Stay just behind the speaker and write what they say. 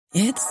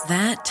It's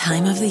that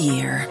time of the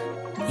year.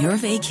 Your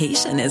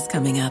vacation is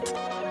coming up.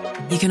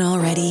 You can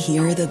already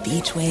hear the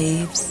beach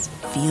waves,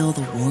 feel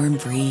the warm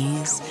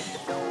breeze,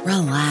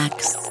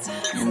 relax,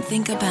 and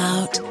think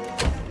about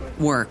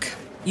work.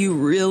 You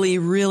really,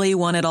 really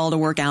want it all to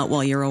work out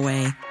while you're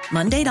away.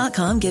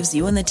 Monday.com gives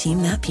you and the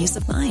team that peace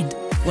of mind.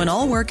 When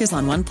all work is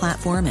on one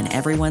platform and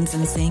everyone's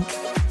in sync,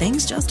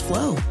 things just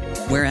flow.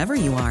 Wherever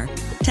you are,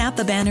 tap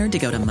the banner to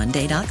go to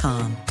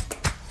Monday.com.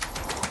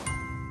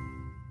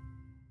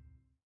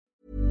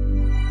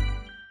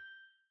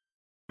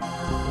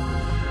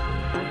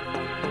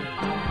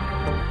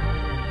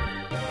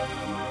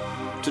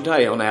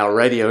 Today on our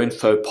Radio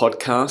Info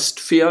podcast,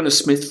 Fiona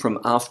Smith from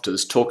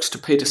Afters talks to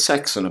Peter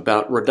Saxon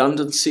about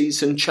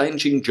redundancies and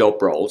changing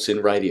job roles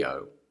in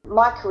radio.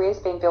 My career's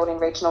been built in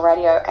regional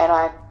radio, and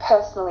I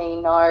personally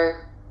know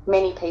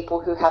many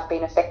people who have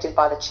been affected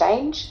by the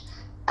change.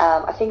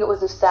 I think it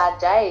was a sad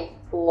day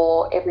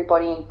for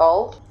everybody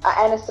involved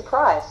and a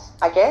surprise,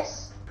 I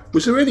guess.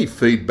 Was there any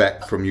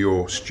feedback from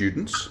your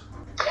students?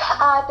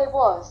 There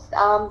was,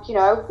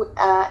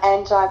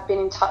 and I've been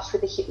in touch with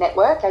the HIT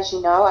network. As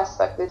you know, I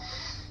spoke with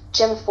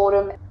Gemma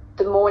Fordham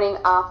the morning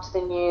after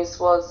the news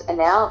was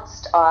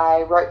announced.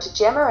 I wrote to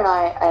Gemma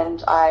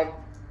and I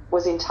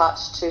was in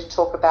touch to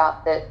talk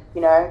about that,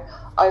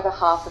 over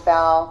half of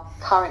our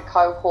current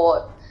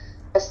cohort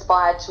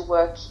aspired to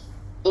work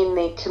in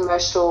the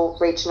commercial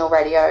regional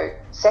radio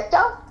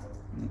sector.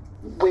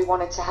 We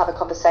wanted to have a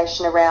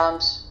conversation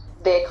around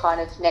their kind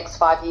of next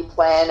 5-year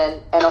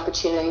plan and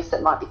opportunities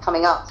that might be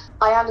coming up.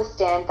 I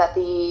understand that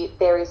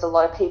there is a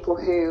lot of people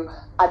who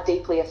are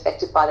deeply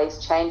affected by these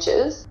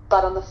changes,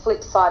 but on the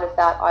flip side of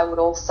that, I would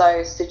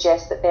also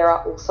suggest that there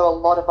are also a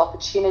lot of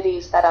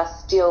opportunities that are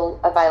still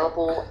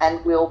available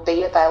and will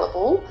be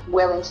available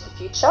well into the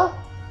future.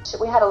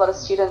 We had a lot of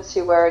students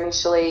who were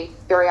initially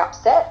very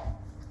upset,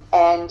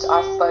 and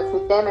I spoke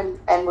with them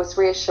and was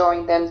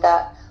reassuring them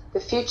that the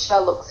future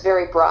looks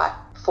very bright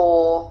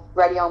for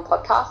radio and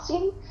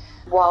podcasting.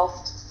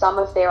 Whilst some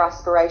of their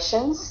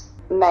aspirations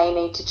may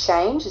need to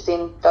change, as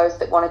in those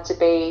that wanted to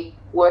be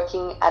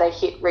working at a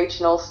HIT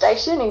regional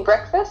station in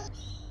breakfast,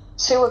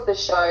 2 of the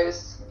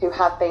shows who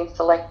have been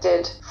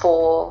selected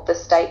for the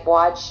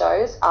statewide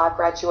shows are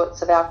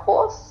graduates of our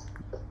course.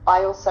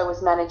 I also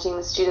was managing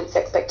the students'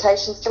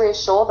 expectations to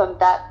reassure them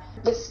that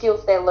the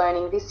skills they're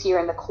learning this year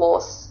in the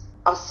course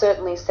are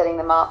certainly setting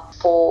them up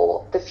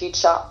for the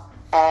future,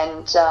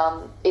 and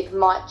it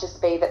might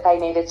just be that they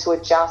needed to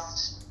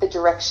adjust the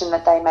direction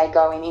that they may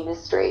go in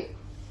industry.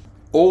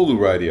 All the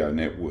radio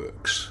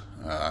networks,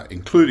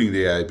 including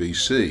the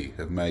ABC,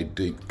 have made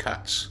deep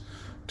cuts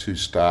to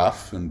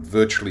staff and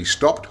virtually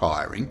stopped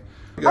hiring.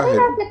 I don't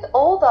know if it's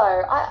all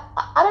though.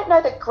 I don't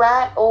know that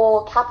Grant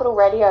or Capital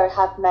Radio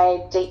have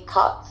made deep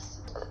cuts.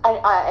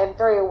 I am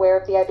very aware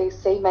of the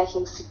ABC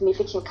making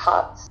significant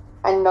cuts,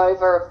 and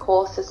Nova, of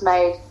course, has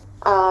made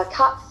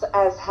cuts,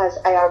 as has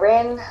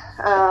ARN,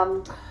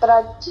 but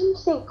I didn't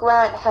think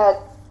Grant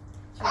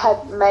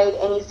had made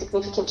any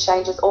significant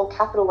changes, or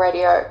Capital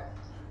Radio.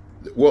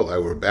 Well, they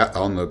were about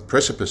on the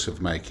precipice of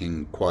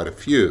making quite a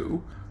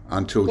few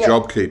until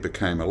JobKeeper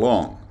came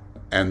along,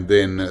 and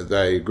then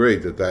they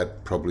agreed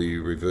that probably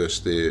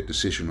reversed their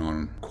decision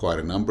on quite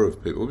a number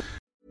of people.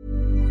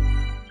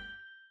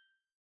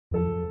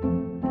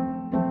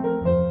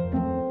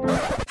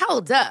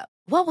 Hold up.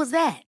 What was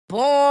that?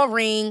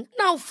 Boring.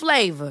 No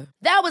flavor.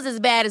 That was as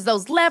bad as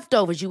those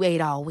leftovers you ate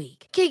all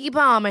week. Keke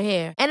Palmer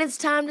here. And it's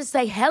time to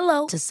say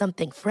hello to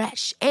something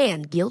fresh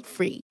and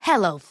guilt-free.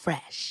 Hello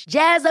Fresh.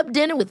 Jazz up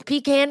dinner with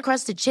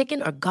pecan-crusted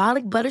chicken or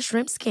garlic butter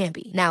shrimp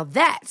scampi. Now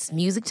that's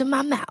music to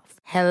my mouth.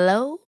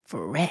 Hello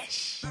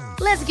Fresh.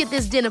 Let's get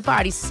this dinner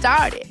party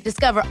started.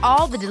 Discover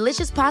all the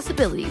delicious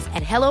possibilities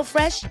at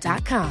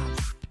HelloFresh.com.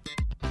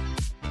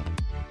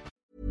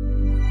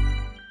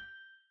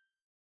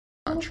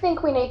 I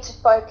think we need to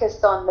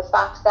focus on the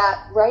fact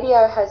that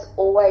radio has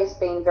always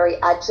been very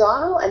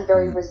agile and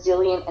very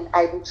resilient and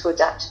able to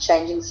adapt to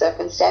changing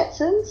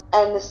circumstances.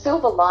 And the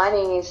silver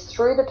lining is,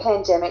 through the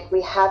pandemic,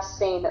 we have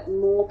seen that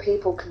more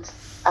people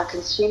are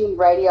consuming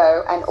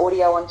radio and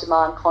audio on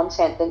demand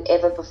content than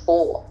ever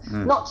before,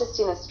 not just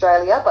in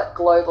Australia, but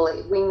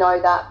globally. We know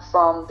that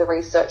from the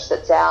research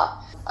that's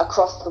out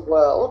across the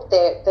world,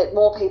 that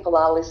more people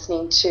are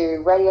listening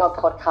to radio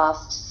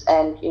podcasts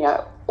and,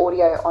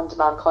 audio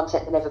on-demand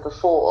content than ever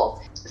before.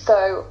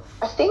 So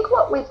I think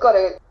what we've got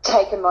to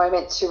take a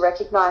moment to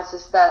recognise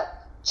is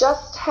that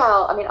just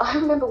how, I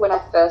remember when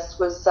I first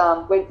was,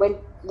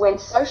 when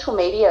social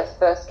media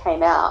first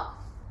came out,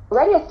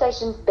 radio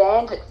stations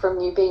banned it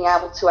from you being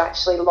able to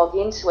actually log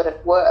into it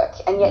at work,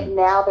 and yet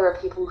now there are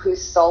people who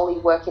solely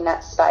work in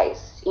that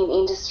space, in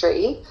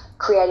industry,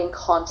 creating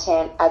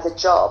content as a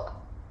job.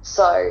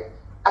 So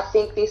I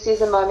think this is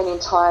a moment in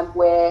time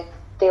where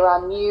there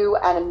are new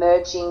and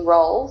emerging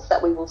roles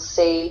that we will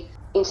see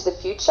into the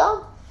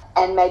future,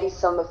 and maybe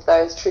some of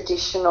those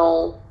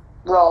traditional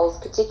roles,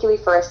 particularly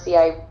for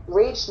SCA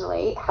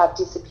regionally, have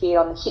disappeared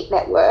on the HIT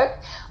network,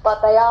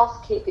 but they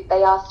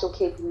are still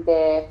keeping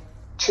their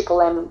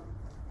Triple M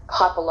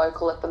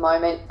hyper-local at the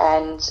moment,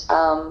 and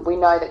we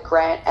know that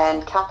Grant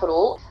and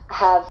Capital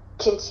have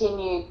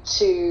continued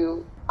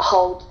to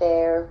hold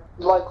their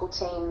local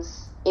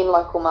teams in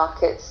local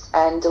markets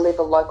and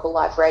deliver local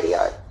live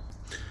radio.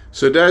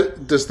 So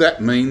does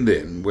that mean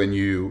then, when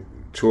you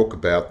talk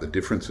about the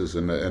differences,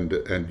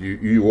 and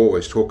you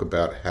always talk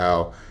about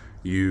how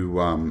you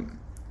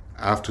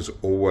AFTRS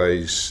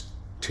always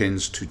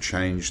tends to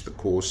change the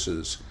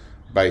courses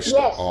based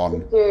on...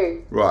 Yes, we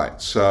do.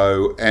 Right,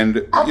 so,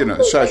 and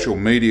Absolutely. social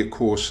media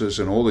courses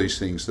and all these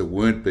things that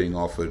weren't being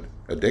offered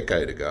a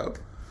decade ago,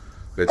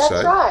 let's say.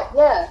 That's right,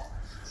 yeah.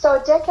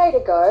 So a decade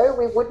ago,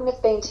 we wouldn't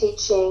have been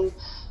teaching,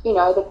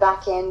 the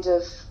back end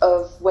of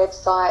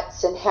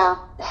websites and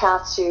how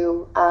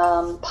to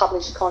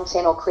publish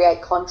content or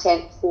create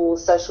content for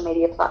social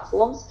media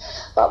platforms.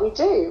 But we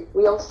do.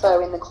 We also,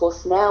 in the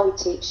course now, we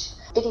teach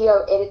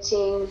video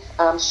editing,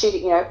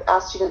 shooting.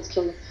 Our students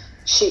can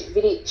shoot,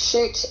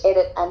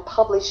 edit, and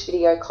publish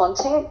video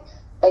content.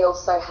 They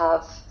also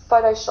have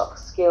Photoshop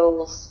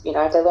skills. They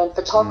learn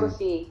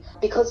photography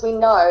because we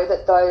know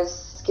that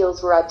those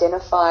skills were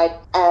identified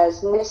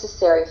as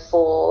necessary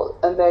for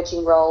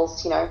emerging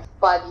roles,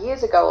 5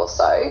 years ago or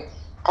so.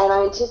 And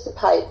I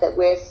anticipate that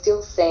we're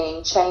still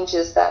seeing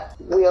changes that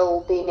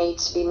will need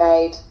to be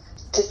made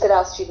to set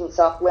our students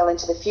up well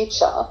into the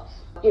future.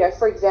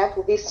 For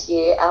example, this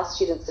year, our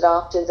students at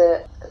AFTRS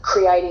are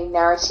creating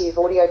narrative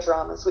audio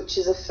dramas, which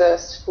is a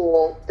first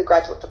for the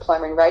graduate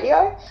diploma in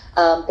radio.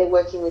 They're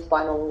working with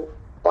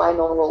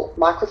binaural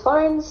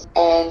microphones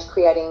and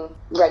creating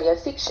radio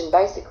fiction,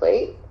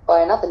 basically, by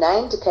another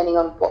name, depending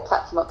on what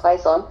platform it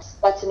plays on.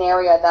 That's an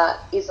area that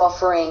is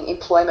offering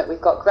employment.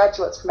 We've got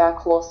graduates from our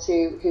course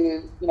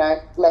who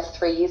left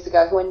 3 years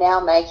ago who are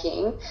now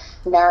making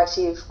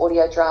narrative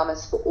audio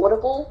dramas for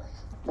Audible.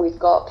 We've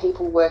got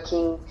people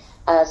working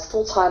as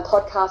full-time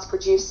podcast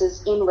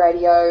producers in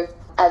radio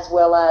as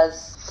well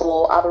as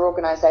for other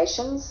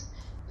organisations.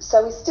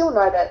 So we still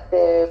know that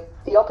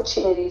the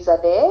opportunities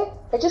are there.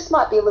 They just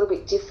might be a little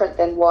bit different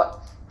than what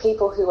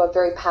people who are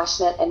very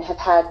passionate and have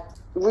had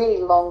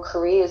really long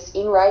careers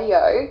in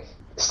radio,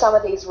 some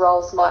of these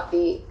roles might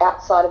be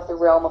outside of the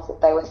realm of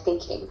what they were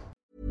thinking.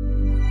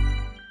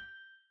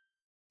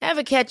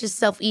 Ever catch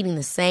yourself eating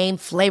the same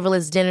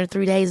flavorless dinner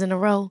 3 days in a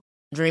row?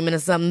 Dreaming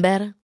of something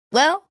better?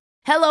 Well,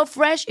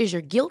 HelloFresh is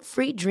your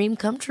guilt-free dream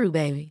come true,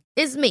 baby.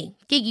 It's me,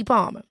 Keke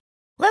Palmer.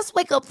 Let's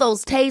wake up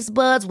those taste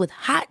buds with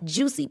hot,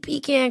 juicy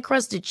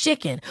pecan-crusted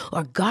chicken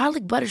or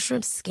garlic butter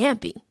shrimp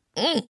scampi.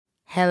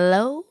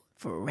 Hello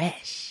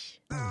Fresh.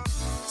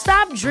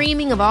 Stop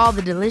dreaming of all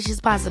the delicious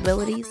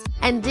possibilities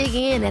and dig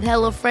in at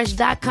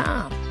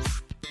HelloFresh.com.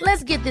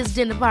 Let's get this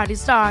dinner party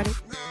started.